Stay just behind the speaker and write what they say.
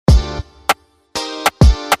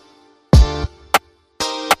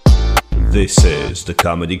This is the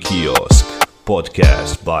Comedy Kiosk,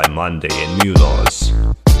 podcast by Monday and Munoz.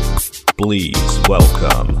 Please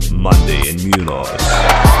welcome Monday and Munoz.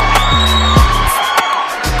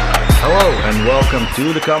 Hello and welcome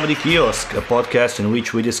to the Comedy Kiosk, a podcast in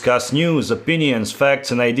which we discuss news, opinions,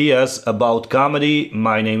 facts and ideas about comedy.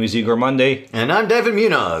 My name is Igor Monday. And I'm David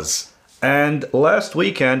Munoz. And last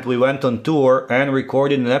weekend we went on tour and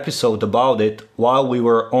recorded an episode about it while we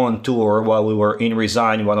were on tour, while we were in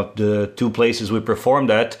Resign, one of the two places we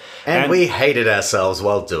performed at. And we hated ourselves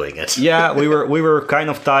while doing it. Yeah, we were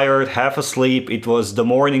kind of tired, half asleep. It was the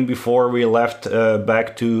morning before we left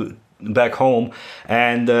back home,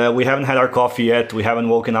 and we haven't had our coffee yet. We haven't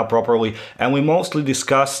woken up properly, and we mostly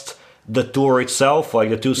discussed the tour itself, like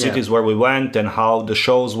the two cities where we went and how the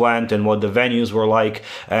shows went and what the venues were like.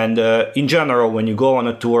 And in general, when you go on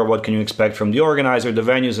a tour, what can you expect from the organizer, the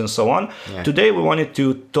venues and so on. Yeah. Today we wanted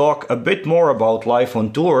to talk a bit more about life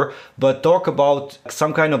on tour, but talk about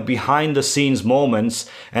some kind of behind the scenes moments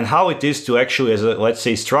and how it is to actually, as a, let's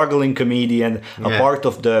say, struggling comedian, a part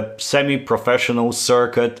of the semi-professional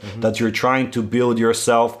circuit that you're trying to build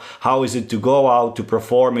yourself. How is it to go out to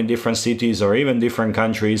perform in different cities or even different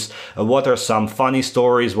countries? What are some funny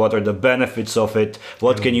stories? What are the benefits of it?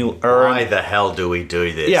 What can you earn? Why the hell do we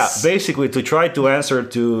do this? Yeah, basically to try to answer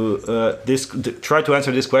this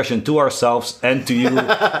question to ourselves and to you.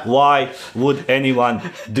 Why would anyone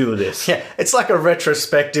do this? Yeah, it's like a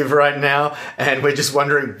retrospective right now, and we're just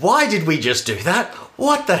wondering, why did we just do that?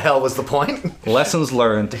 What the hell was the point? Lessons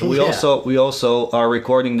learned. We also are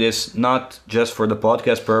recording this not just for the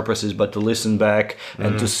podcast purposes, but to listen back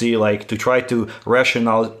and to see, like, to try to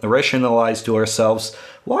rationalize to ourselves,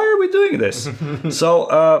 why are we doing this?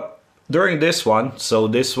 So during this one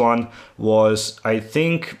was, I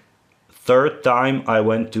think, third time I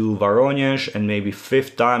went to Voronezh and maybe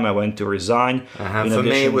fifth time I went to Resign. For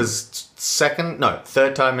me, it was second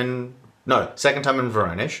time in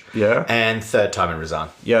Voronezh. Yeah. And third time in Resign.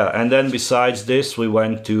 Yeah, and then besides this, we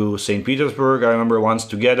went to St. Petersburg. I remember once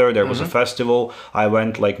together, there was a festival. I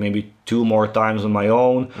went like maybe 2 more times on my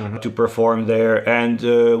own to perform there. And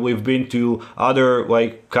we've been to other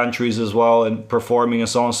like countries as well and performing and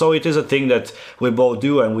so on. So it is a thing that we both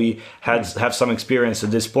do, and we have some experience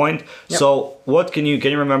at this point. Yep. So what can you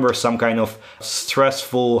remember some kind of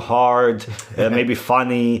stressful, hard, maybe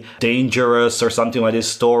funny, dangerous or something like this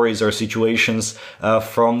stories or situations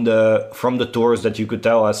from the tours that you could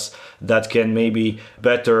tell us that can maybe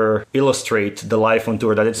better illustrate the life on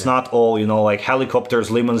tour, that it's not all, like helicopters,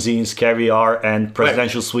 limousines, caviar and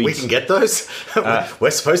presidential suites. We can get those? We're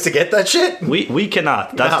supposed to get that shit? We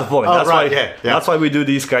cannot. That's the point. That's why we do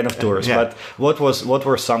these kind of tours. Yeah. But what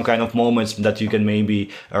were some kind of moments that you can maybe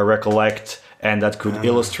recollect and that could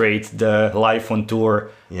illustrate the life on tour?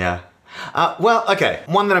 Yeah.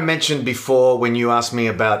 One that I mentioned before when you asked me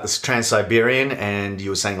about this Trans-Siberian and you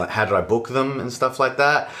were saying, like, how did I book them and stuff like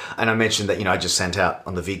that? And I mentioned that, I just sent out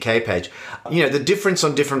on the VK page. The difference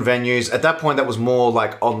on different venues, at that point, that was more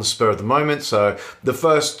like on the spur of the moment. So the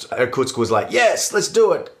first Irkutsk was like, yes, let's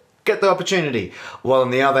do it. Get the opportunity. While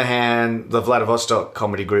on the other hand, the Vladivostok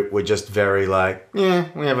comedy group were just very like, yeah,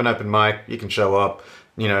 we have an open mic. You can show up,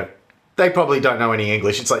 They probably don't know any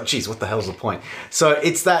English. It's like, geez, what the hell's the point? So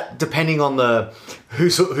it's that depending on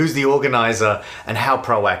who's the organizer and how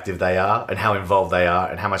proactive they are and how involved they are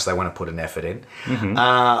and how much they want to put an effort in.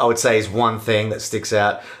 I would say is one thing that sticks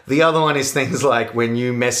out. The other one is things like when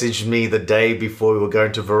you messaged me the day before we were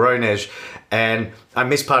going to Voronezh, and I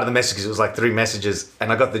missed part of the message because it was like 3 messages,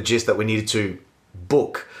 and I got the gist that we needed to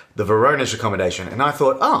book the Voronezh accommodation. And I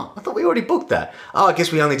thought we already booked that. I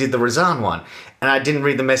guess we only did the Resign one. And I didn't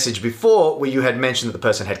read the message before where you had mentioned that the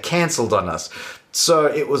person had cancelled on us. So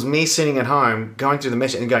it was me sitting at home, going through the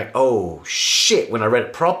message and going, oh shit, when I read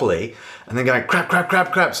it properly, and then going,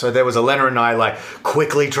 crap. So there was Elena and I like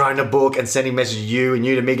quickly trying to book and sending messages to you and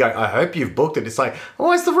you to me going, I hope you've booked it. It's like,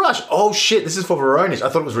 what's the rush? Oh shit, this is for Voronezh. I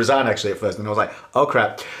thought it was Resign actually at first. And I was like, oh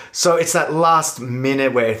crap. So it's that last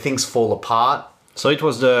minute where things fall apart. So it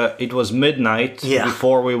was midnight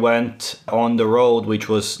before we went on the road, which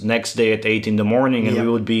was next day at 8 in the morning, and we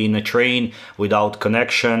would be in a train without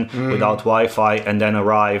connection, without Wi-Fi, and then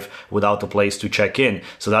arrive without a place to check in.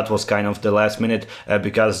 So that was kind of the last minute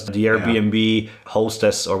because the Airbnb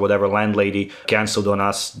hostess or whatever landlady canceled on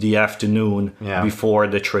us the afternoon before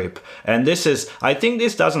the trip. And I think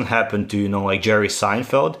this doesn't happen to, like Jerry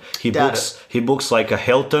Seinfeld. He books like a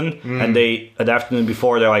Hilton, and the afternoon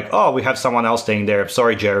before they're like, oh, we have someone else staying staying there.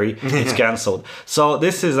 Sorry, Jerry, it's canceled. So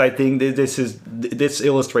this is, I think, this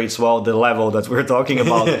illustrates well the level that we're talking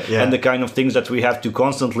about and the kind of things that we have to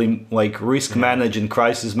constantly like risk manage and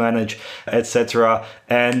crisis manage, etc.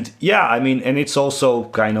 And yeah, I mean, and it's also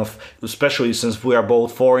kind of, especially since we are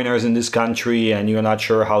both foreigners in this country and you're not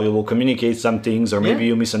sure how you will communicate some things, or maybe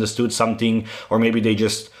you misunderstood something, or maybe they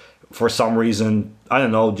just, for some reason, I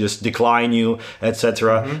don't know, just decline you,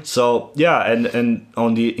 etc. So yeah, and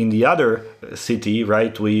in the other city,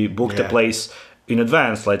 right, we booked a place in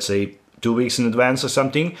advance, let's say 2 weeks in advance or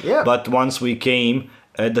something. Yeah. But once we came,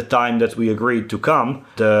 at the time that we agreed to come,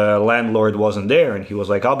 the landlord wasn't there, and he was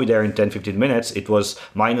like, I'll be there in 10-15 minutes. It was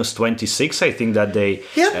minus 26, I think, that day.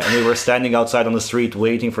 Yep. And we were standing outside on the street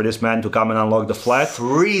waiting for this man to come and unlock the flat.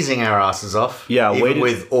 Freezing our asses off. Yeah, even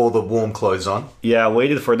with all the warm clothes on. Yeah,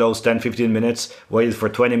 waited for those 10-15 minutes, waited for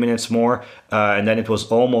 20 minutes more, and then it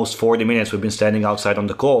was almost 40 minutes we've been standing outside on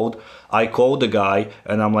the cold. I called the guy,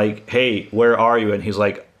 and I'm like, hey, where are you? And he's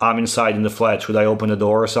like, I'm inside in the flat. Should I open the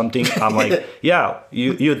door or something? I'm like, yeah,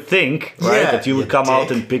 you'd think, right, that you would come out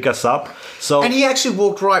and pick us up. So, and he actually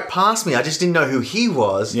walked right past me. I just didn't know who he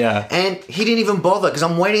was. Yeah. And he didn't even bother, because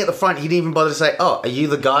I'm waiting at the front. He didn't even bother to say, oh, are you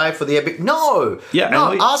the guy for the Epic? No. Yeah,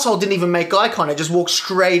 no, asshole didn't even make eye contact. Just walked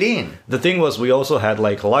straight in. The thing was, we also had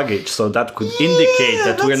like luggage, so that could indicate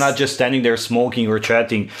that we're not just standing there smoking or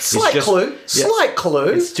chatting. Slight clue.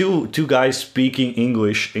 It's two guys speaking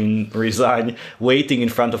English in Resign, waiting in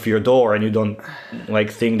front of your door, and you don't like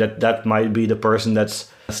think that might be the person that's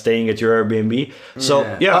staying at your Airbnb. So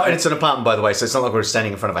yeah. Oh, and it's an apartment, by the way, so it's not like we're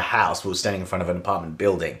standing in front of a house. We were standing in front of an apartment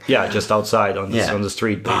building. Yeah, just outside on the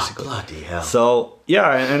street, basically. Oh, bloody hell. So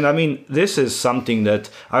yeah, and I mean, this is something that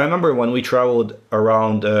I remember when we traveled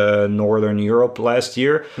around Northern Europe last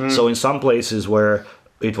year. So in some places where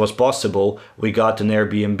it was possible, we got an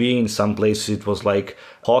Airbnb. In some places it was like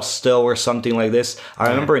hostel or something like this. I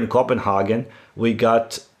remember in Copenhagen we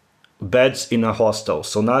got beds in a hostel,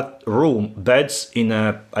 so not room, beds in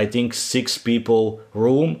a, I think, 6 people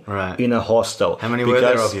room in a hostel. How many were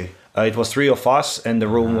there of you? It was 3 of us, and the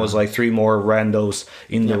room was like 3 more randos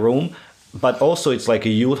in the room. But also it's like a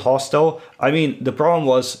youth hostel. I mean, the problem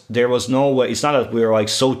was there was no way. It's not that we were like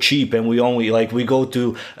so cheap and we only like we go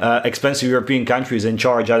to expensive European countries and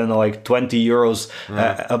charge, I don't know, like 20 euros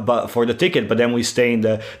for the ticket. But then we stay in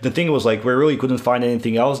the thing was like we really couldn't find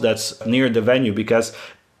anything else that's near the venue, because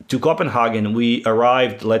to Copenhagen we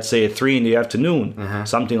arrived, let's say, at 3 in the afternoon,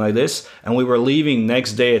 something like this, and we were leaving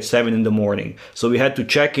next day at 7 in the morning. So we had to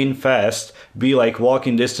check in fast, be like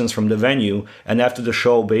walking distance from the venue, and after the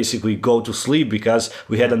show basically go to sleep, because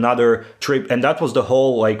we had another trip. And that was the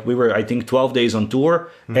whole, like, we were, I think, 12 days on tour.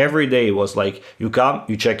 Every day was like, you come,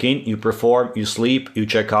 you check in, you perform, you sleep, you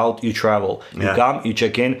check out, you travel. You come, you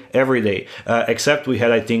check in every day, except we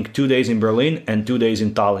had, I think, 2 days in Berlin and 2 days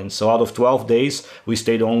in Tallinn. So out of 12 days we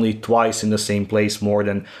stayed only twice in the same place more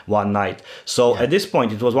than one night. So at this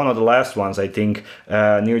point, it was one of the last ones, I think,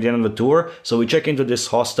 near the end of the tour. So we check into this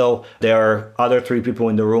hostel. There are other 3 people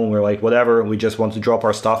in the room. We're like, whatever, we just want to drop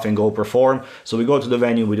our stuff and go perform. So we go to the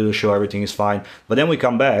venue, we do the show, everything is fine. But then we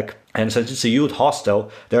come back, and since it's a youth hostel,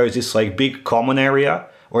 there is this like big common area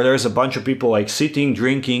or there's a bunch of people like sitting,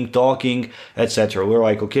 drinking, talking, etc. We're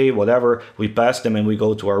like, okay, whatever. We pass them and we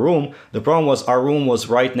go to our room. The problem was our room was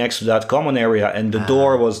right next to that common area, and the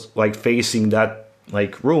door was like facing that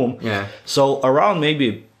like room. Yeah. So around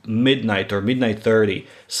maybe midnight or midnight 30,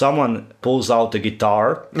 someone pulls out the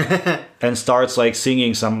guitar and starts like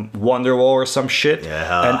singing some Wonderwall or some shit.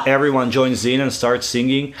 Yeah. And everyone joins in and starts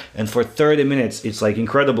singing. And for 30 minutes, it's like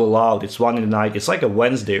incredibly loud. It's 1 in the night. It's like a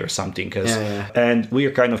Wednesday or something. And we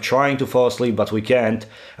are kind of trying to fall asleep, but we can't.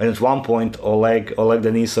 And at one point, Oleg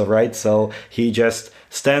Denisov, right? So he just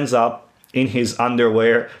stands up in his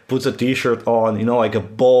underwear, puts a t-shirt on, you know, like a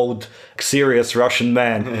bold, serious Russian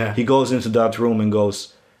man. Yeah. He goes into that room and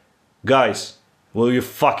goes, "Guys, will you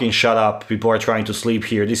fucking shut up? People are trying to sleep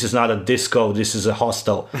here. This is not a disco. This is a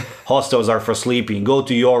hostel. Hostels are for sleeping. Go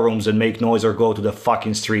to your rooms and make noise, or go to the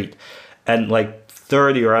fucking street." And like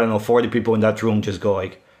 30 or I don't know, 40 people in that room just go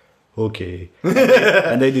like, okay.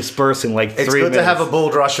 And they disperse in like 3 minutes. It's good to have a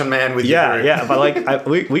bold Russian man with you. Yeah, but like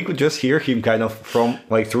we could just hear him kind of from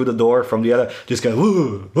like through the door from the other, just go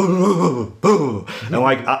woo, woo, woo. And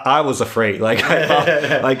like I was afraid. Like I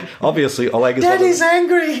thought, like obviously Oleg is Daddy's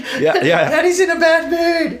angry. Yeah. Daddy's in a bad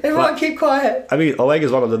mood. Everyone keep quiet. I mean, Oleg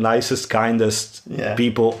is one of the nicest, kindest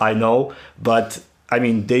people I know, but I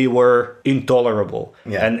mean, they were intolerable.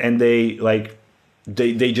 Yeah. And they like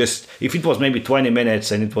they just, if it was maybe 20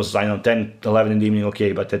 minutes and it was, I don't know, 10, 11 in the evening,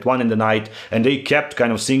 okay, but at 1 in the night, and they kept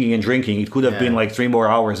kind of singing and drinking, it could have been like 3 more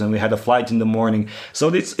hours, and we had a flight in the morning.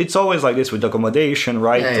 So it's always like this with accommodation,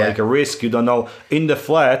 right? Like a risk, you don't know. In the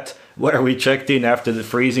flat where we checked in after the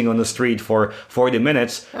freezing on the street for 40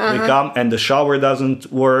 minutes, we come and the shower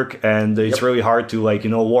doesn't work, and it's really hard to, like, you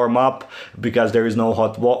know, warm up because there is no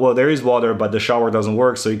hot water. Well, there is water, but the shower doesn't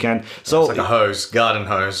work, so you can't. So it's like a hose, garden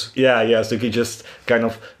hose. Yeah. So you can just kind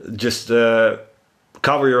of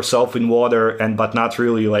cover yourself in water, but not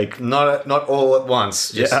really, like, not all at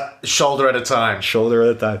once, just shoulder at a time. Shoulder at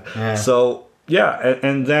a time. Yeah. So yeah,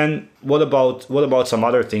 and then what about some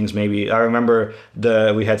other things? Maybe I remember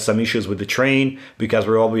we had some issues with the train because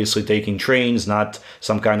we're obviously taking trains, not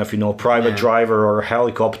some kind of, you know, private driver or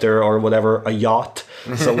helicopter or whatever, a yacht.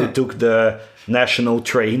 So we took the national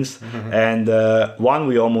trains, and one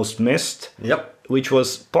we almost missed. Which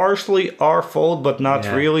was partially our fault, but not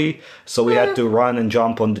really. So we had to run and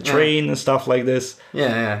jump on the train and stuff like this.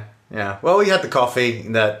 Yeah. Well, we had the coffee.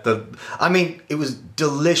 I mean, it was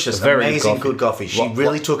delicious, Very amazing, good good coffee. She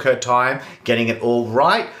really took her time getting it all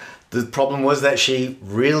right. The problem was that she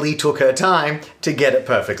really took her time to get it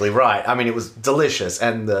perfectly right. I mean, it was delicious,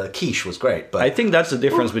 and the quiche was great. But I think that's the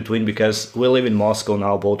difference between, because we live in Moscow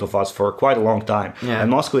now, both of us, for quite a long time. And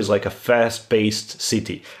Moscow is like a fast-paced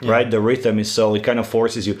city, right? The rhythm is so, it kind of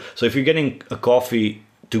forces you. So if you're getting a coffee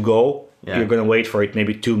to go, you're going to wait for it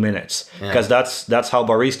maybe 2 minutes, because that's how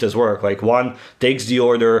baristas work. Like, one takes the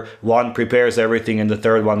order, one prepares everything, and the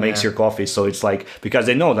third one makes your coffee. So it's like, because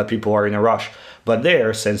they know that people are in a rush. But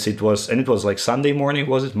there, since it was like Sunday morning,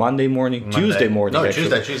 was it? Monday morning? Tuesday morning. No,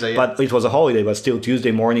 actually. Tuesday, But it was a holiday, but still Tuesday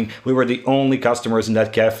morning. We were the only customers in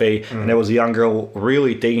that cafe, and there was a young girl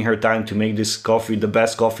really taking her time to make this coffee, the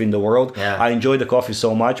best coffee in the world. I enjoyed the coffee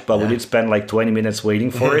so much, but we did spend like 20 minutes waiting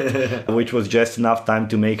for it, which was just enough time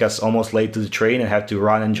to make us almost late to the train and have to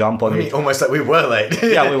run and jump on it. Almost like we were late.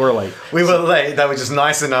 Yeah, we were late. We were late. They were just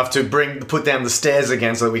nice enough to put down the stairs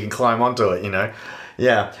again so that we can climb onto it, you know.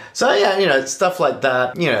 Yeah. So yeah, you know, stuff like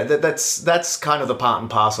that. You know, that's kind of the part and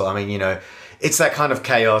parcel. I mean, you know, it's that kind of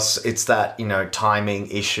chaos. It's that, you know, timing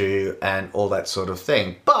issue and all that sort of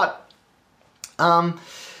thing. But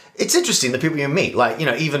it's interesting the people you meet. Like, you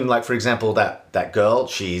know, even like, for example, that girl.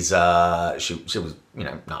 She was, you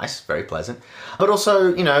know, nice, very pleasant. But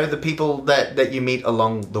also, you know, the people that you meet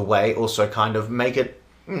along the way also kind of make it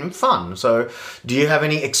fun. So, do you have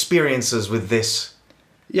any experiences with this?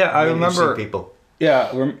 Yeah, I remember people.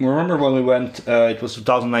 Yeah, remember when we went, it was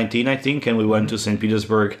 2019, I think, and we went to St.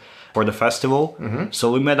 Petersburg for the festival.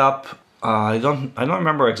 So we met up, I don't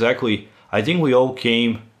remember exactly. I think we all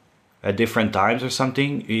came at different times or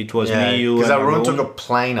something. It was me, you, and because Arun took a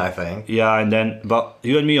plane, I think. Yeah, and then, but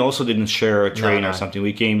you and me also didn't share a train or something.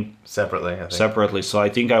 We came separately, I think. Separately. So I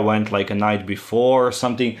think I went like a night before or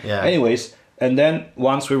something. Yeah. Anyways, and then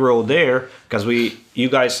once we were all there, because you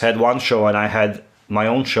guys had one show and I had my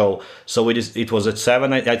own show, so it was at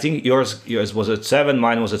 7. I think yours was at 7,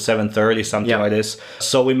 mine was at 7:30, something like this.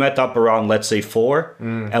 So we met up around, let's say, 4,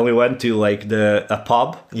 and we went to like a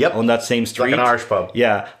pub on that same street, like an Irish pub.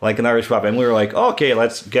 Yeah, like an Irish pub, and we were like, okay,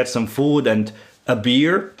 let's get some food and a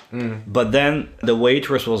beer. But then the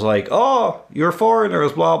waitress was like, oh, you're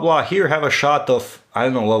foreigners, blah blah, here, have a shot of, I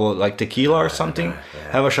don't know what was, like tequila or something.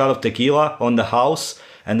 Have a shot of tequila on the house.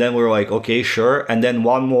 And then we were like, okay, sure. And then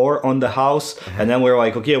one more on the house. And then we were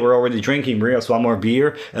like, okay, we're already drinking. Bring us one more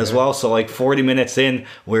beer as well. So like 40 minutes in,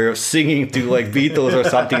 we're singing to like Beatles or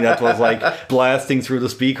something that was like blasting through the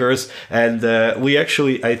speakers. And we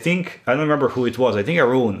actually, I don't remember who it was. I think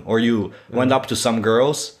Arun or you went up to some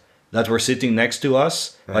girls that were sitting next to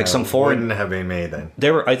us, like some foreign. Wouldn't have been me then.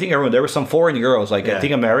 There were some foreign girls, like I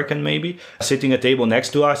think American maybe, sitting at a table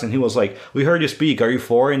next to us, and he was like, "We heard you speak. Are you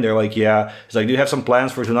foreign?" They're like, "Yeah." He's like, "Do you have some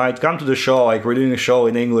plans for tonight? Come to the show. Like we're doing a show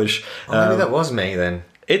in English." Maybe that was me then.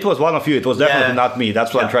 It was one of you. It was definitely not me.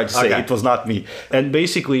 That's what I'm trying to say. Okay. It was not me. And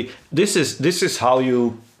basically, this is how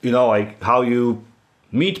you know, like how you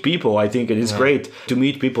meet people. I think it is great to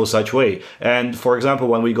meet people such way. And for example,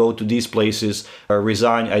 when we go to these places,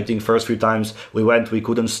 Resign, I think first few times we went, we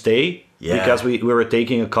couldn't stay because we were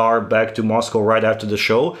taking a car back to Moscow right after the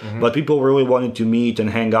show. But people really wanted to meet and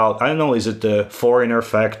hang out. I don't know, is it the foreigner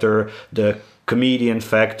factor, the comedian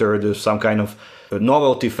factor, the some kind of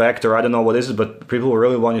novelty factor, I don't know what is it, but people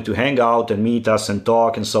really wanted to hang out and meet us and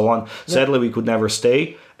talk and so on. Sadly, we could never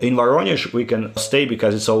stay. In Voronezh, we can stay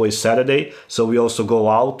because it's always Saturday. So we also go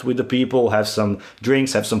out with the people, have some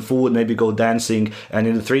drinks, have some food, maybe go dancing. And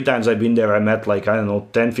in the 3 times I've been there, I met like, I don't know,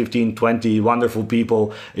 10, 15, 20 wonderful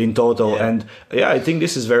people in total. And I think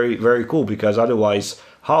this is very, very cool because otherwise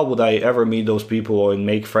how would I ever meet those people and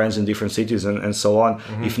make friends in different cities and so on,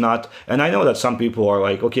 if not? And I know that some people are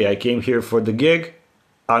like, okay, I came here for the gig,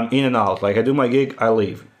 I'm in and out. Like I do my gig, I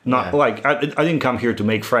leave. Not like I didn't come here to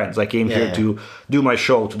make friends. I came here to do my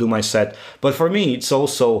show, to do my set. But for me, it's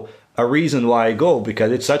also a reason why I go,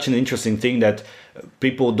 because it's such an interesting thing that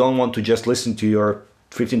people don't want to just listen to your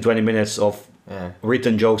 15-20 minutes of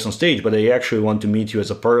written jokes on stage, but they actually want to meet you as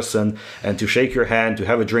a person and to shake your hand, to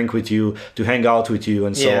have a drink with you, to hang out with you,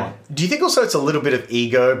 and so on. Do you think also it's a little bit of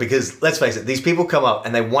ego? Because let's face it, these people come up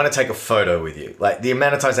and they want to take a photo with you. Like the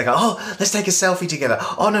amount of times they go, oh, let's take a selfie together.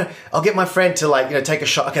 Oh no, I'll get my friend to like, take a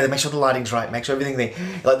shot. Okay, make sure the lighting's right, make sure everything's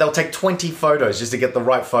like they'll take 20 photos just to get the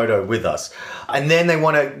right photo with us. And then they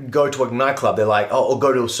want to go to a nightclub. They're like, oh, or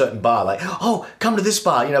go to a certain bar. Like, oh, come to this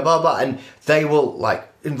bar, blah, blah. And they will, like,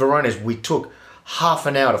 in Verona's, we took half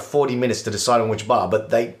an hour to 40 minutes to decide on which bar, but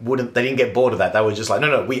they didn't get bored of that. They were just like,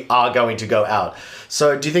 no, we are going to go out.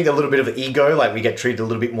 So do you think a little bit of ego, like we get treated a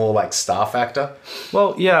little bit more like star factor?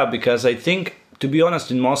 Well, yeah, because I think, to be honest,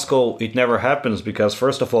 in Moscow, it never happens because,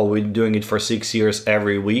 first of all, we're doing it for 6 years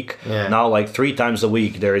every week. Yeah. Now, like 3 times a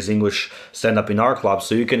week, there is English stand-up in our club.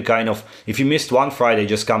 So you can kind of, if you missed one Friday,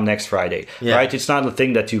 just come next Friday, right? It's not a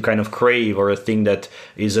thing that you kind of crave or a thing that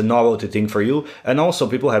is a novelty thing for you. And also,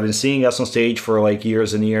 people have been seeing us on stage for like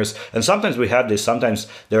years and years. And sometimes we have this. Sometimes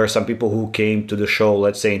there are some people who came to the show,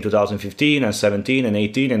 let's say in 2015 and 17 and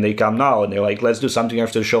 18, and they come now and they're like, let's do something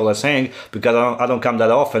after the show, let's hang, because I don't come that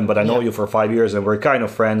often, but I know you for 5 years and we're kind of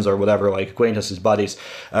friends or whatever, like acquaintances, buddies.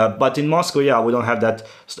 But in Moscow, we don't have that.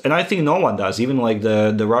 And I think no one does, even like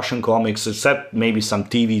the Russian comics, except maybe some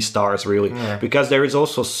TV stars, really. Because there is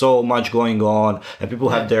also so much going on and people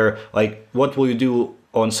have their, like, what will you do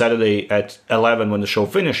on Saturday at 11 when the show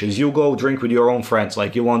finishes? You go drink with your own friends.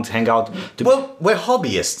 Like, you won't hang out. Well, we're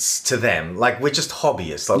hobbyists to them. Like, we're just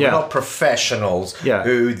hobbyists. Like, we're not professionals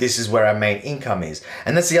who this is where our main income is.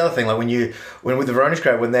 And that's the other thing. Like, when with the Verona's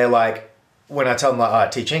crowd, when they're like, when I tell them, like, I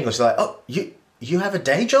teach English, they're like, oh, you have a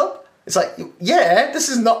day job? It's like, yeah, this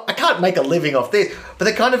is not, I can't make a living off this. But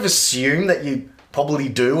they kind of assume that you probably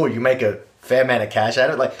do, or you make a fair amount of cash at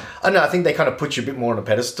it. Like, I don't know, I think they kind of put you a bit more on a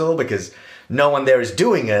pedestal because no one there is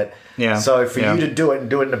doing it. Yeah. So for you to do it and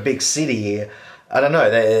do it in a big city, I don't know.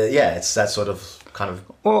 It's that sort of kind of.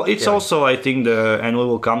 Well, it's also, I think, and we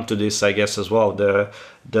will come to this, I guess, as well, the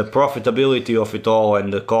profitability of it all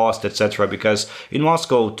and the cost, etc. Because in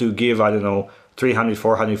Moscow, to give, I don't know, 300,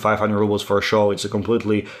 400, 500 rubles for a show, it's a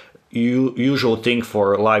completely usual thing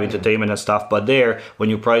for live entertainment and stuff. But there, when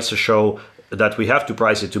you price a show that we have to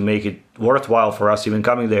price it to make it worthwhile for us even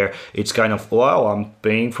coming there, it's kind of, wow, I'm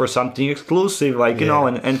paying for something exclusive, like,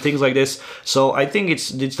 and things like this. So I think it's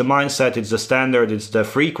the mindset, it's the standard, it's the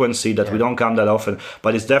frequency that we don't come that often,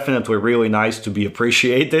 but it's definitely really nice to be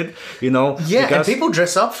appreciated, Yeah, because, and people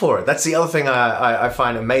dress up for it. That's the other thing I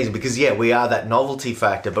find amazing, because, we are that novelty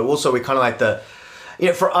factor, but also we're kind of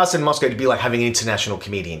like for us in Moscow, to be like having an international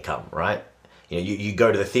comedian come, right? You go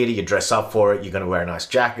to the theater, you dress up for it, you're going to wear a nice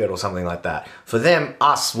jacket or something like that. For them,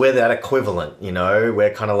 us, we're that equivalent,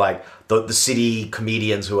 We're kind of like the city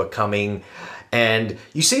comedians who are coming, and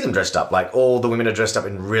you see them dressed up. Like, all the women are dressed up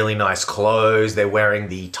in really nice clothes. They're wearing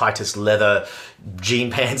the tightest leather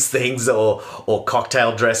jean pants things or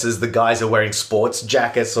cocktail dresses. The guys are wearing sports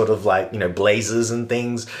jackets, sort of like, blazers and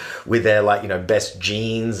things with their, like, best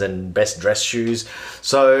jeans and best dress shoes.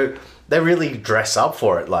 So they really dress up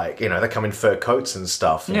for it, like, they come in fur coats and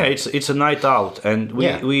stuff. Yeah, it's a night out, and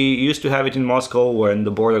we used to have it in Moscow when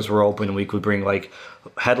the borders were open. We could bring like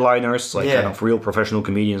headliners, like kind of real professional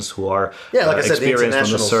comedians who are like I said,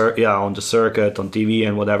 experienced on the circuit, on TV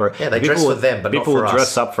and whatever. Yeah, they dress for them, but not for us. People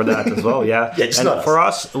dress up for that as well. Yeah, just and not for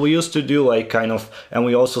us, we used to do like kind of, and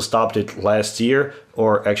we also stopped it last year,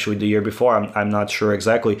 or actually the year before. I'm not sure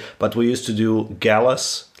exactly, but we used to do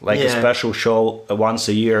galas. Like a special show once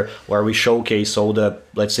a year where we showcase all the,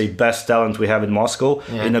 let's say, best talent we have in Moscow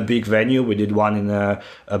in a big venue. We did one in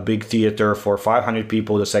a big theater for 500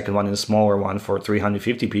 people, the second one in a smaller one for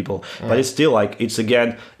 350 people. But it's still like, it's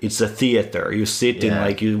a theater. You sit in,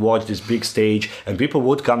 like, you watch this big stage, and people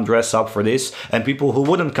would come dress up for this, and people who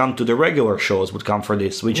wouldn't come to the regular shows would come for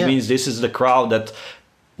this, which means this is the crowd that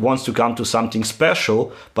wants to come to something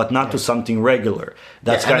special, but not to something regular.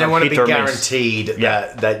 That's kind of hit or miss. And they want to be guaranteed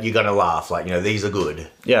that you're going to laugh. Like, these are good.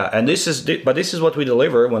 Yeah, and this is what we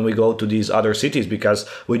deliver when we go to these other cities, because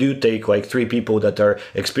we do take like 3 people that are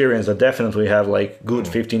experienced, that definitely have like good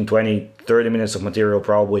 15, 20, 30 minutes of material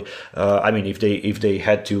probably. I mean, if they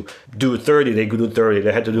had to do 30, they could do 30.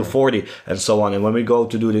 They had to do 40 and so on. And when we go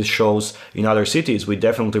to do these shows in other cities, we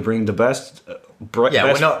definitely bring the best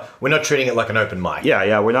Yeah, we're not treating it like an open mic.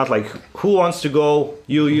 Yeah, we're not like, who wants to go?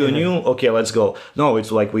 You, and you. Okay, let's go. No,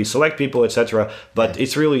 it's like we select people, etc. But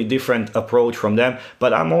it's really a different approach from them.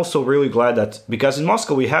 But I'm also really glad that, because in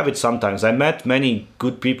Moscow we have it sometimes. I met many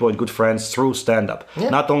good people and good friends through stand-up. Yeah.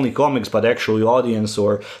 Not only comics, but actually audience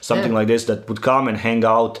or something like this that would come and hang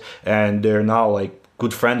out, and they're now like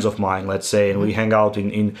good friends of mine, let's say, and we hang out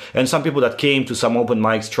in and some people that came to some open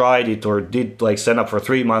mics, tried it or did like stand up for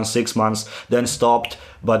 3 months, 6 months, then stopped,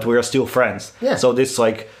 but we're still friends. Yeah. So this,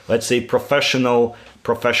 like, let's say professional,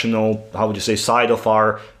 how would you say, side of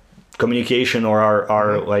our communication or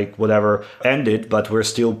our like whatever ended, but we're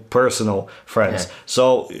still personal friends. Yeah.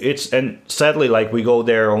 So it's, and sadly, like, we go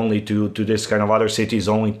there only to this kind of other cities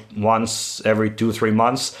only once every 2-3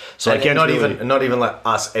 months. So And I can't not even like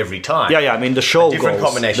us every time. Yeah. I mean, the show different goes.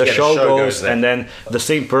 combination. The Yeah, show the show goes, goes there. and then the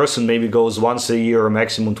same person maybe goes once a year or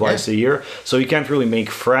maximum twice a year. So you can't really make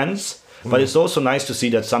friends. But it's also nice to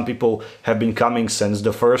see that some people have been coming since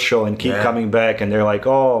the first show and keep coming back, and they're like,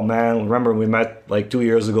 oh man, remember we met like 2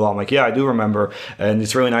 years ago? I'm like, yeah, I do remember, and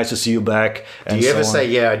it's really nice to see you back. Do you ever say,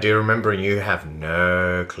 yeah, I do remember, and you have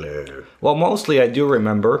no clue? Well, mostly I do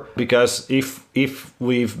remember, because if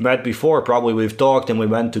we've met before, probably we've talked and we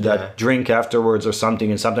went to that drink afterwards or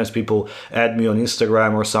something, and sometimes people add me on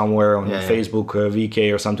Instagram or somewhere on Facebook,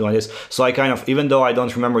 VK or something like this. So I kind of, even though I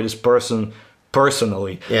don't remember this person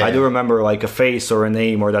personally, I do remember like a face or a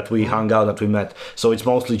name, or that we hung out, that we met. So it's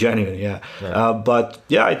mostly genuine, but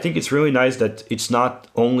yeah, I think it's really nice that it's not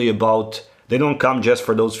only about, they don't come just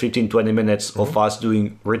for those 15-20 minutes of us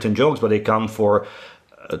doing written jokes, but they come for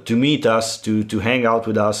to meet us, to hang out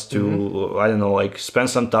with us, to I don't know, like spend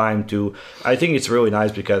some time. To, I think it's really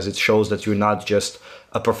nice because it shows that you're not just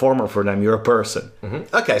a performer for them, you're a person.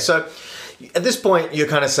 Okay, so at this point you're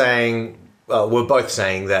kind of saying, we're both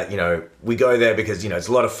saying that, you know, we go there because, you know, it's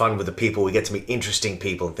a lot of fun with the people, we get to meet interesting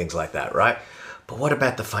people and things like that, right? But what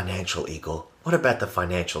about the financial, Eagle? What about the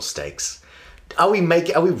financial stakes? Are we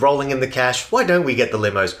rolling in the cash? Why don't we get the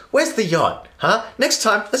limos? Where's the yacht? Huh? Next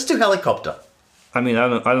time, let's do helicopter. I mean, I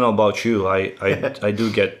don't know about you. I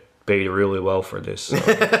do get paid really well for this. So.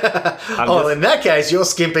 In that case, you're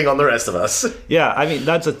skimping on the rest of us. Yeah, I mean,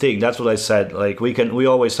 that's the thing. That's what I said. Like, we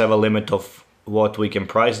always have a limit of what we can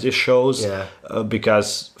price these shows,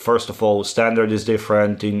 because first of all, standard is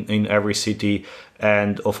different in every city,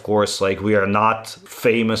 and of course, like, we are not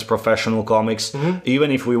famous professional comics.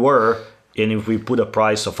 Even if we were, and if we put a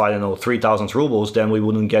price of, I don't know, 3,000 rubles, then we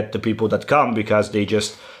wouldn't get the people that come, because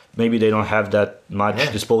maybe they don't have that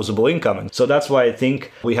much disposable income. And so that's why I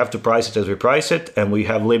think we have to price it as we price it, and we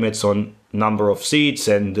have limits on number of seats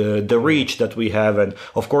and the reach that we have, and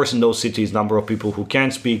of course in those cities number of people who can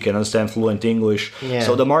speak and understand fluent English.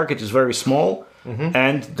 So the market is very small,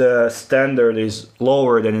 and the standard is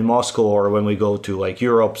lower than in Moscow or when we go to like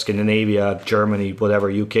Europe, Scandinavia, Germany, whatever,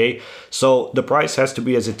 UK. So the price has to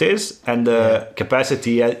be as it is, and the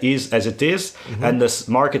capacity is as it is, and the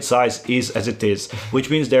market size is as it is, which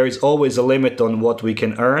means there is always a limit on what we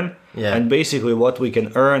can earn. And basically what we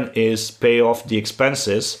can earn is pay off the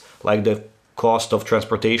expenses, like the cost of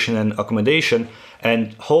transportation and accommodation,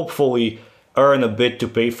 and hopefully earn a bit to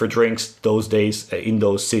pay for drinks those days in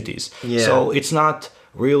those cities. So it's not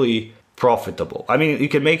really profitable. I mean, you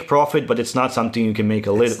can make profit, but it's not something you can make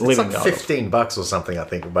a living like out of. $15 or something, I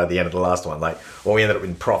think, by the end of the last one. We ended up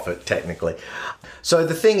in profit, technically. So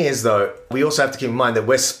the thing is, though, we also have to keep in mind that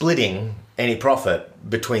we're splitting any profit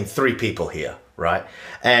between 3 people here, right?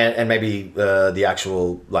 And maybe the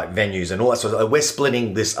actual like venues and all that sort of. We're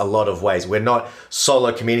splitting this a lot of ways. We're not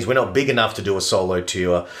solo comedians. We're not big enough to do a solo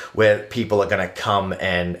tour where people are going to come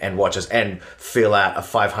and watch us and fill out a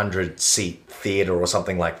 500-seat theater or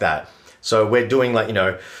something like that. So we're doing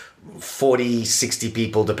 40, 60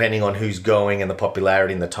 people, depending on who's going and the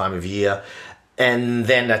popularity and the time of year. And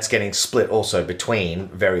then that's getting split also between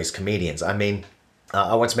various comedians. I mean,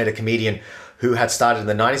 I once met a comedian who had started in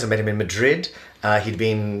the 90s. I met him in Madrid.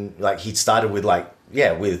 He'd started with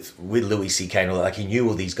with Louis C.K. and all that. Like, he knew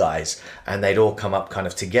all these guys and they'd all come up kind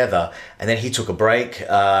of together. And then he took a break.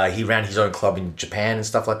 He ran his own club in Japan and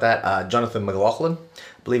stuff like that. Jonathan McLaughlin,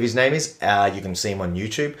 I believe his name is. You can see him on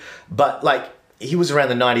YouTube. But he was around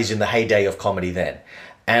the 90s in the heyday of comedy then.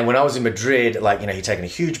 And when I was in Madrid, he'd taken a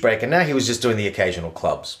huge break, and now he was just doing the occasional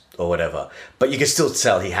clubs or whatever. But you could still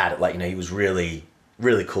tell he had it. He was really,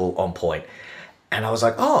 really cool, on point. And I was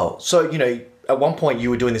like, oh, so, at one point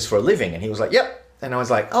you were doing this for a living? And he was like, yep. And I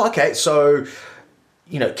was like, oh, okay. So,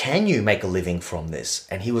 can you make a living from this?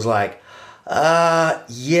 And he was like,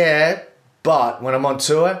 yeah, but when I'm on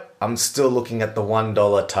tour, I'm still looking at the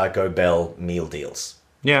 $1 Taco Bell meal deals.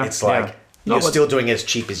 Yeah. It's like, No, You're but- still doing it as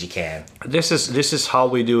cheap as you can. This is how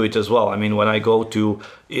we do it as well. I mean, when I go to,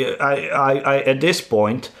 I at this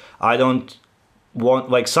point I don't want,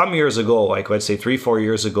 like some years ago, like let's say 3-4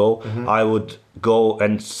 years ago, I would go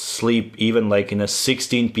and sleep even like in a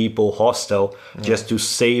 16 people hostel just to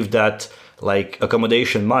save that like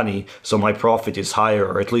accommodation money, so my profit is higher,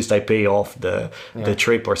 or at least I pay off the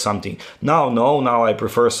trip or something. Now I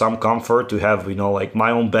prefer some comfort, to have, you know, like my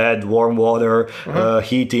own bed, warm water,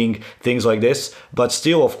 heating, things like this. But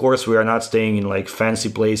still, of course, we are not staying in like fancy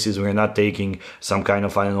places. We are not taking some kind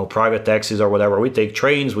of, I don't know, private taxis or whatever. We take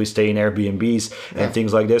trains, we stay in Airbnbs and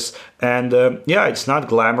things like this. And it's not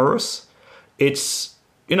glamorous. It's,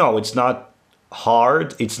 you know, it's not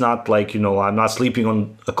hard. It's not like, you know, I'm not sleeping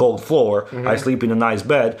on a cold floor. I sleep in a nice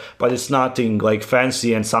bed, but it's nothing like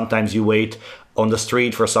fancy. And sometimes you wait on the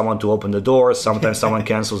street for someone to open the door. Sometimes someone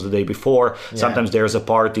cancels the day before. Sometimes there's a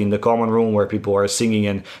party in the common room where people are singing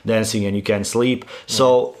and dancing and you can't sleep.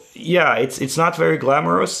 So yeah, it's not very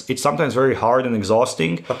glamorous. It's sometimes very hard and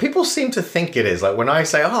exhausting. But people seem to think it is. Like when I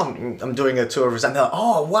say, "Oh, I'm doing a tour of Rosanna," they're like,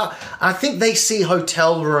 "Oh, wow!" I think they see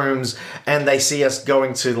hotel rooms and they see us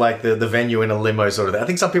going to like the venue in a limo, sort of thing. I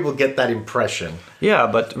think some people get that impression. Yeah,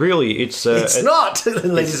 but really, it's not,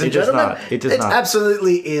 ladies and it is gentlemen. not. It is it not.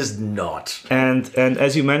 absolutely is not. And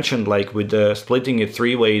as you mentioned, like with splitting it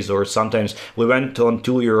 3 ways, or sometimes we went on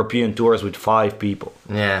 2 European tours with 5 people.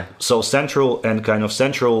 Yeah. So Central and kind of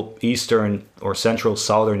Central Eastern or Central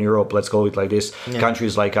Southern Europe, let's go with like this,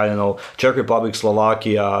 countries like, I don't know, Czech Republic,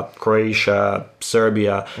 Slovakia, Croatia,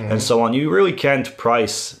 Serbia, and so on. You really can't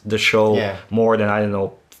price the show more than, I don't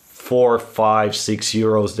know, 4, 5, 6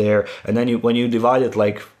 euros there. And then when you divide it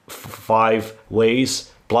like 5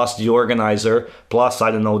 ways, plus the organizer, plus, I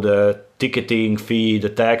don't know, the ticketing fee, the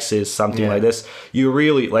taxes, something like this, you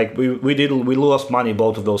really, like, we lost money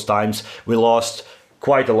both of those times. We lost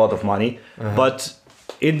quite a lot of money. But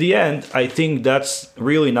in the end, I think that's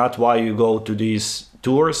really not why you go to these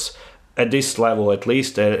tours at this level, at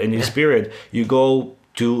least in this period. You go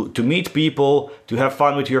to meet people, to have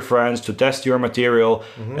fun with your friends, to test your material,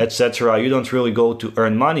 etc. You don't really go to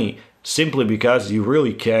earn money, simply because you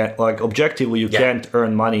really can't, like, objectively, you can't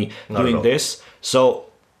earn money doing this. So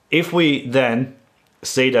if we then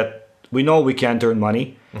say that we know we can't earn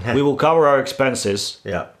money, we will cover our expenses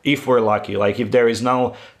if we're lucky. Like if there is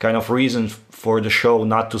no kind of reason for the show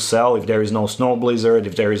not to sell, if there is no snow blizzard,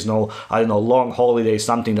 if there is no, I don't know, long holiday,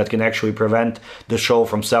 something that can actually prevent the show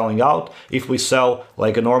from selling out, if we sell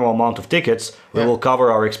like a normal amount of tickets, we will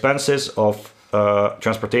cover our expenses of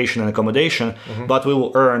transportation and accommodation, but we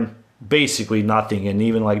will earn basically nothing, and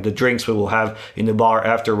even like the drinks we will have in the bar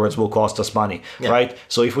afterwards will cost us money, right?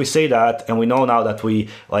 So if we say that, and we know now that we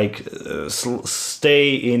like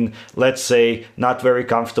stay in, let's say, not very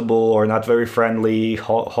comfortable or not very friendly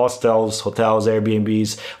hostels,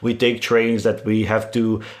 Airbnbs, we take trains that we have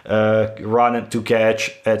to run to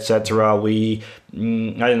catch, etc. We I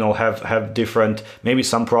don't know, have different, maybe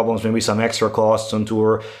some problems, maybe some extra costs on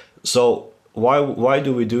tour. So why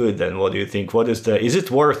do we do it then? What do you think? Is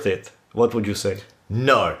it worth it? What would you say?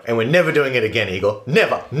 No, and we're never doing it again, Igor.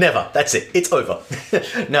 Never. That's it. It's over.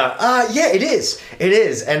 No, yeah, it is. It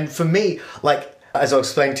is. And for me, like, as I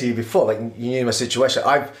explained to you before, like, you knew my situation.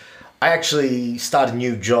 I actually start a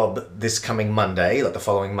new job this coming Monday, like the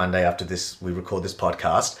following Monday after we record this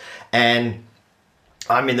podcast. And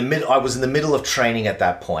I was in the middle of training at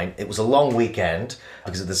that point. It was a long weekend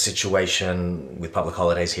because of the situation with public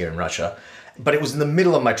holidays here in Russia. But it was in the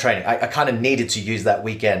middle of my training. I kind of needed to use that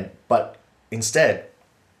weekend, but instead,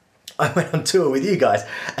 I went on tour with you guys,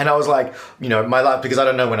 and I was like, you know, my life, because I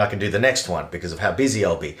don't know when I can do the next one because of how busy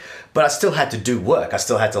I'll be. But I still had to do work. I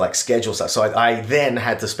still had to like schedule stuff. So I then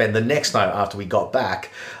had to spend the next night after we got back,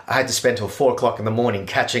 I had to spend till 4 o'clock in the morning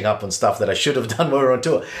catching up on stuff that I should have done when we were on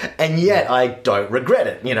tour. And yet I don't regret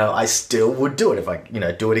it. You know, I still would do it if I, you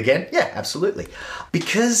know, do it again. Yeah, absolutely.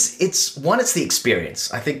 Because it's the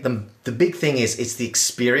experience. I think the big thing is it's the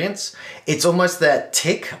experience. It's almost that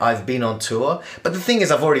tick, I've been on tour. But the thing is,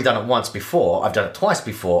 I've already done it once before. I've done it twice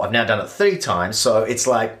before. I've now done it 3 times. So it's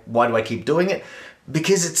like, why do I keep doing it?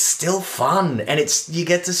 Because it's still fun, and you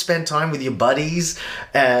get to spend time with your buddies,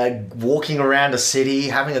 walking around a city,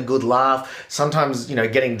 having a good laugh, sometimes, you know,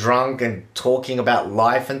 getting drunk and talking about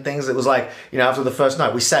life and things. It was like, you know, after the first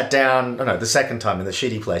night, we sat down, the second time in the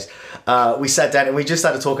shitty place, we sat down and we just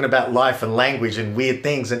started talking about life and language and weird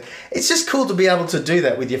things, and it's just cool to be able to do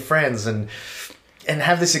that with your friends. And and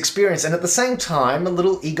have this experience, and at the same time, a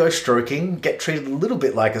little ego stroking, get treated a little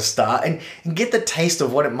bit like a star, and get the taste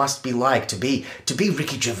of what it must be like to be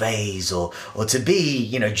Ricky Gervais or to be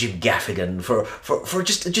Jim Gaffigan for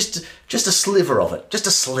just a sliver of it, just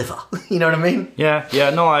a sliver. You know what I mean?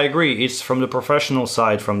 Yeah, no, I agree. It's from the professional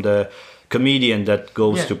side, from the comedian that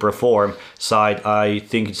goes to perform side. I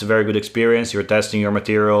think it's a very good experience. You're testing your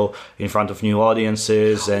material in front of new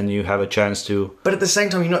audiences, and you have a chance to. But at the same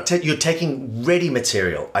time, you're taking ready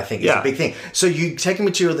material. I think is a big thing. So you taking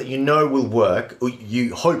material that you know will work, or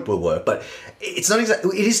you hope will work, but it's not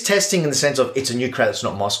exactly. It is testing in the sense of it's a new crowd. It's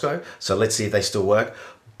not Moscow, so let's see if they still work.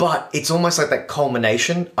 But it's almost like that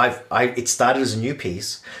culmination. It started as a new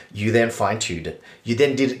piece. You then fine-tuned it. You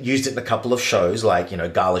then used it in a couple of shows, like,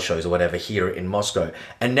 gala shows or whatever here in Moscow.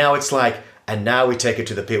 And now it's like, and now we take it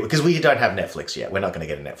to the people, because we don't have Netflix yet. We're not going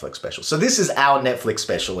to get a Netflix special. So this is our Netflix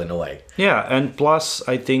special in a way. Yeah, and plus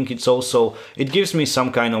I think it gives me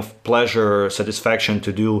some kind of pleasure, satisfaction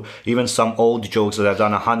to do even some old jokes that I've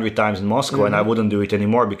done 100 times in Moscow, and I wouldn't do it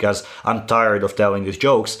anymore because I'm tired of telling these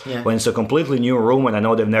jokes. Yeah. When it's a completely new room and I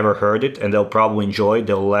know they've never heard it and they'll probably enjoy it,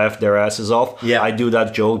 they'll laugh their asses off. Yeah. I do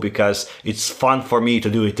that joke because it's fun for me to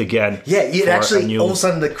do it again. Yeah, it actually, all of a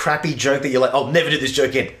sudden the crappy joke that you're like, I'll never do this joke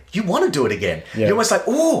again. You want to do it again. Yeah. You're almost like,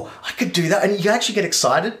 oh, I could do that. And you actually get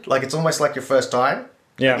excited. Like it's almost like your first time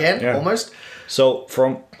again, almost. So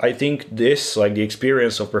I think this, like the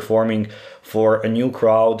experience of performing for a new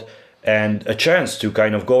crowd and a chance to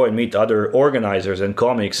kind of go and meet other organizers and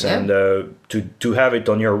comics and to have it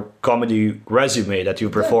on your comedy resume that you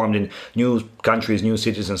performed in new countries, new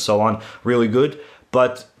cities and so on, really good.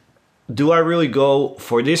 But do I really go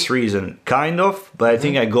for this reason? Kind of, but I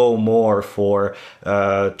think I go more for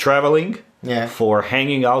traveling, for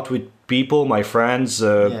hanging out with people, my friends,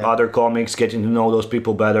 other comics, getting to know those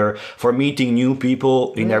people better, for meeting new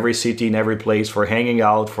people in every city, in every place, for hanging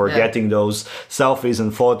out, for getting those selfies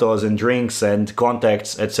and photos and drinks and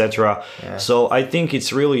contacts, etc. Yeah. So I think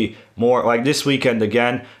it's really more like this weekend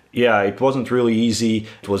again. Yeah, it wasn't really easy.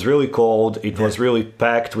 It was really cold. It was really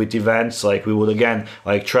packed with events. Like we would again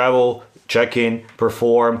like travel, check in,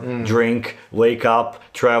 perform, drink, wake up,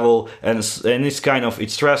 travel, and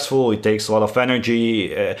it's stressful. It takes a lot of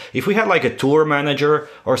energy. If we had like a tour manager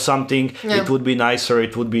or something, it would be nicer.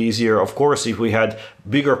 It would be easier. Of course, if we had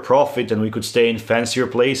bigger profit and we could stay in fancier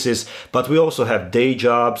places, but we also have day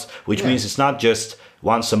jobs, which means it's not just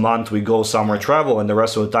once a month we go somewhere travel and the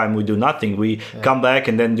rest of the time we do nothing. We come back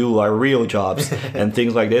and then do our real jobs and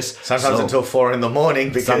things like this. Sometimes until 4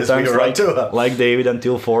 a.m. because we were on tour. Like David,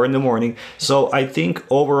 until 4 a.m. So I think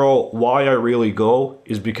overall why I really go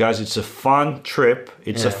is because it's a fun trip.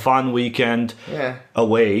 It's a fun weekend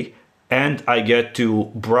away, and I get to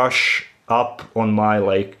brush up on my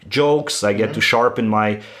like jokes. I get to sharpen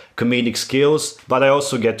my comedic skills, but I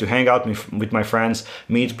also get to hang out with my friends,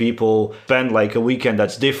 meet people, spend like a weekend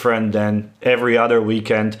that's different than every other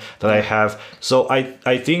weekend that I have. So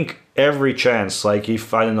I think every chance, like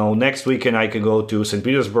if, I don't know, next weekend I can go to St.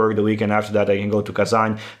 Petersburg, the weekend after that I can go to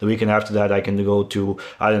Kazan, the weekend after that I can go to,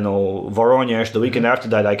 I don't know, Voronezh, the weekend after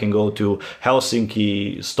that I can go to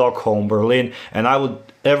Helsinki, Stockholm, Berlin, and I would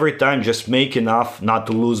every time just make enough not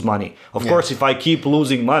to lose money. Of course, if I keep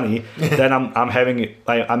losing money, then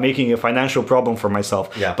I'm making a financial problem for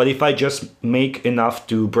myself. Yeah. But if I just make enough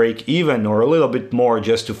to break even or a little bit more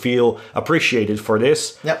just to feel appreciated for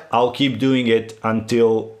this, I'll keep doing it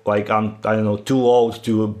until like I'm, I don't know, too old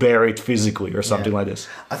to bear it physically or something like this.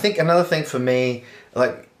 I think another thing for me,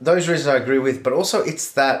 like those reasons I agree with, but also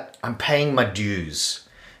it's that I'm paying my dues.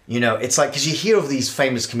 You know, it's like, because you hear of these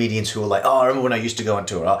famous comedians who are like, oh, I remember when I used to go on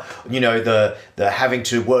tour, the having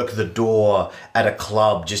to work the door at a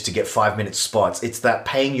club just to get 5-minute spots. It's that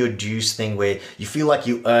paying your dues thing where you feel like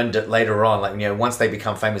you earned it later on. Like, once they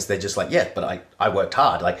become famous, they're just like, yeah, but I worked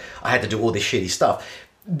hard. Like, I had to do all this shitty stuff.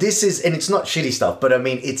 This is, and it's not shitty stuff, but I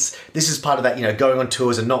mean, this is part of that, going on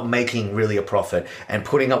tours and not making really a profit and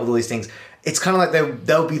putting up with all these things. It's kind of like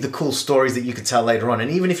they'll be the cool stories that you could tell later on. And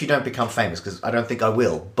even if you don't become famous, because I don't think I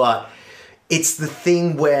will, but it's the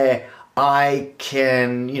thing where I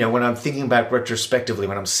can, when I'm thinking back retrospectively,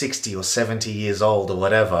 when I'm 60 or 70 years old or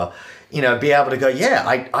whatever, be able to go, yeah,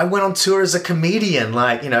 I went on tour as a comedian.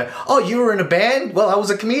 Like, oh, you were in a band? Well, I was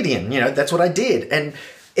a comedian. That's what I did. And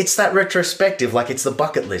it's that retrospective, like it's the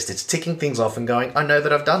bucket list. It's ticking things off and going, I know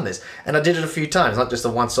that I've done this. And I did it a few times, not just a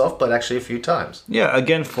once off, but actually a few times. Yeah,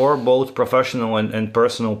 again, for both professional and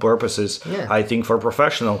personal purposes, Yeah. I think for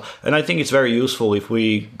professional. And I think it's very useful if we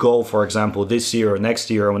go, for example, this year or next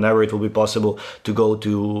year, or whenever it will be possible, to go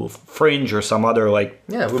to Fringe or some other like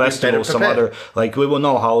Yeah, we'll be festival, better some prepared. other, like we will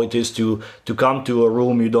know how it is to come to a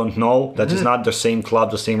room you don't know, that is not the same club,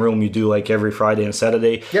 the same room you do like every Friday and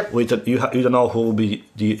Saturday. Yep. You don't know who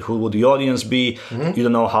will the audience be. You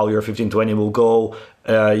don't know how your 15-20 will go.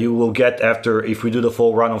 You will get, after, if we do the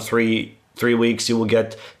full run of three weeks, you will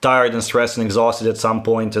get tired and stressed and exhausted at some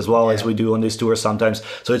point, as well as we do on this tour sometimes.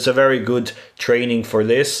 So it's a very good training for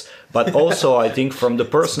this. But also, I think from the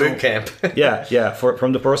personal Boot camp.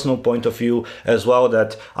 from the personal point of view as well,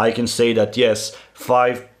 that I can say that yes,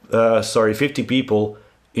 50 people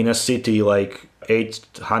in a city like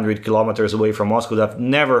 800 kilometers away from Moscow that have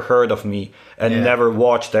never heard of me and never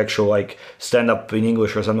watched actual like stand up in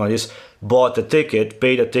English or something like this,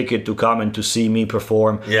 paid a ticket to come and to see me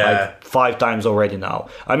perform like 5 times already now.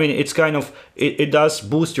 I mean, it's kind of, it does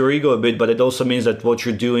boost your ego a bit, but it also means that what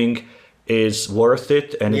you're doing is worth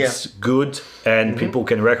it, and it's good, and people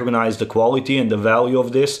can recognize the quality and the value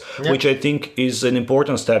of this, which I think is an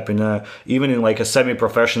important step in even in like a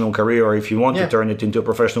semi-professional career, or if you want to turn it into a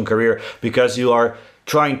professional career, because you are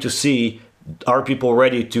trying to see, are people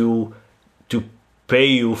ready to pay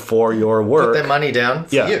you for your work, Put their money down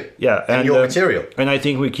for you. Yeah, and your material. And I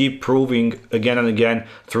think we keep proving again and again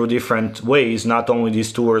through different ways, not only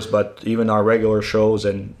these tours, but even our regular shows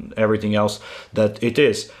and everything else, that it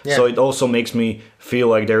is. Yeah. So it also makes me feel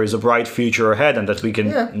like there is a bright future ahead, and that we can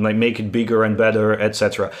like make it bigger and better,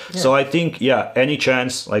 etc. So I think, any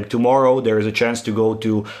chance, like tomorrow, there is a chance to go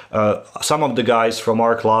to some of the guys from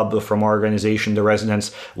our club, from our organization, the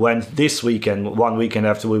residents, went this weekend, one weekend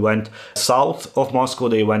after we went south of Moscow,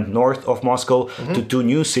 they went north of Moscow to 2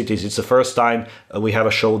 new cities. It's the first time we have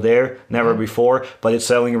a show there, never before, but it's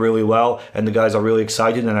selling really well, and the guys are really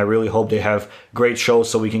excited, and I really hope they have great shows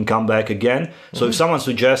so we can come back again. So if someone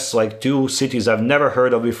suggests like 2 cities I've never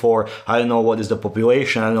heard of before, I don't know what is the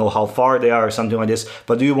population, I don't know how far they are or something like this,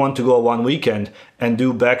 but do you want to go one weekend and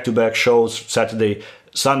do back-to-back shows Saturday,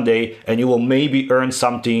 Sunday, and you will maybe earn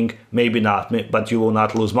something, maybe not, but you will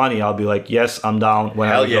not lose money? I'll be like, yes, I'm down when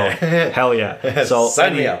I go. Hell yeah. So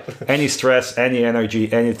Sign me up. Any stress, any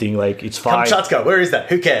energy, anything, like it's fine. Kamchatka, where is that?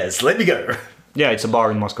 Who cares? Let me go. Yeah, it's a bar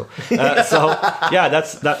in Moscow. That's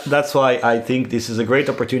why I think this is a great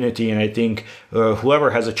opportunity, and I think whoever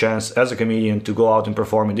has a chance as a comedian to go out and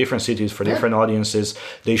perform in different cities for different audiences,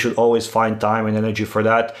 they should always find time and energy for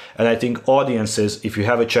that. And I think audiences, if you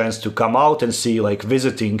have a chance to come out and see, like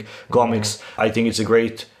visiting comics, I think it's a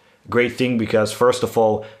great thing, because first of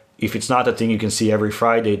all, if it's not a thing you can see every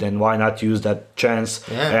Friday, then why not use that chance?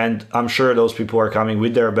 And I'm sure those people are coming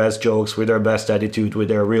with their best jokes, with their best attitude, with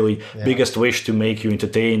their really biggest wish to make you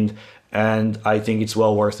entertained. And I think it's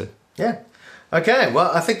well worth it. Yeah. Okay,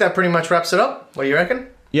 well, I think that pretty much wraps it up. What do you reckon?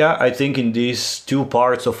 Yeah, I think in these 2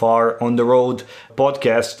 parts of our On the Road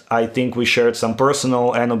podcast, I think we shared some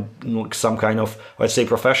personal and some kind of, let's say,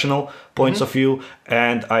 professional points of view.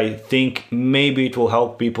 And I think maybe it will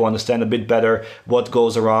help people understand a bit better what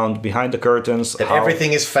goes around behind the curtains. That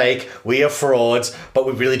everything is fake, we are frauds, but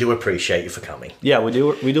we really do appreciate you for coming. Yeah, we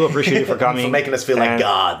do appreciate you for coming. For making us feel like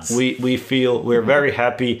gods. We feel we're very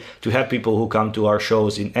happy to have people who come to our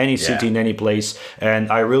shows in any city, in any place.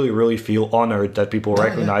 And I really, really feel honored that people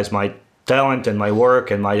recognize my talent and my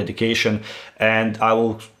work and my dedication. And I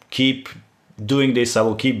will keep doing this. I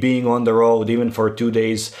will keep being on the road, even for 2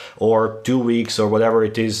 days or 2 weeks or whatever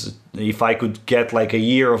it is. If I could get like a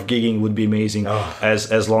year of gigging, would be amazing.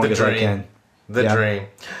 As long as I can. The dream.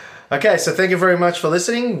 Okay, so thank you very much for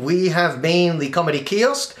listening. We have been the Comedy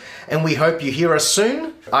Kiosk, and we hope you hear us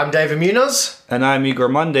soon. I'm David Munoz. And I'm Igor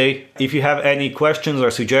Monday. If you have any questions or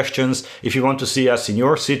suggestions, if you want to see us in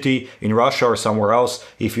your city, in Russia or somewhere else,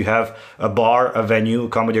 if you have a bar, a venue, a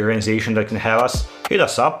comedy organization that can have us, hit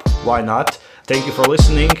us up. Why not? Thank you for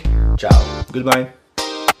listening. Ciao. Goodbye.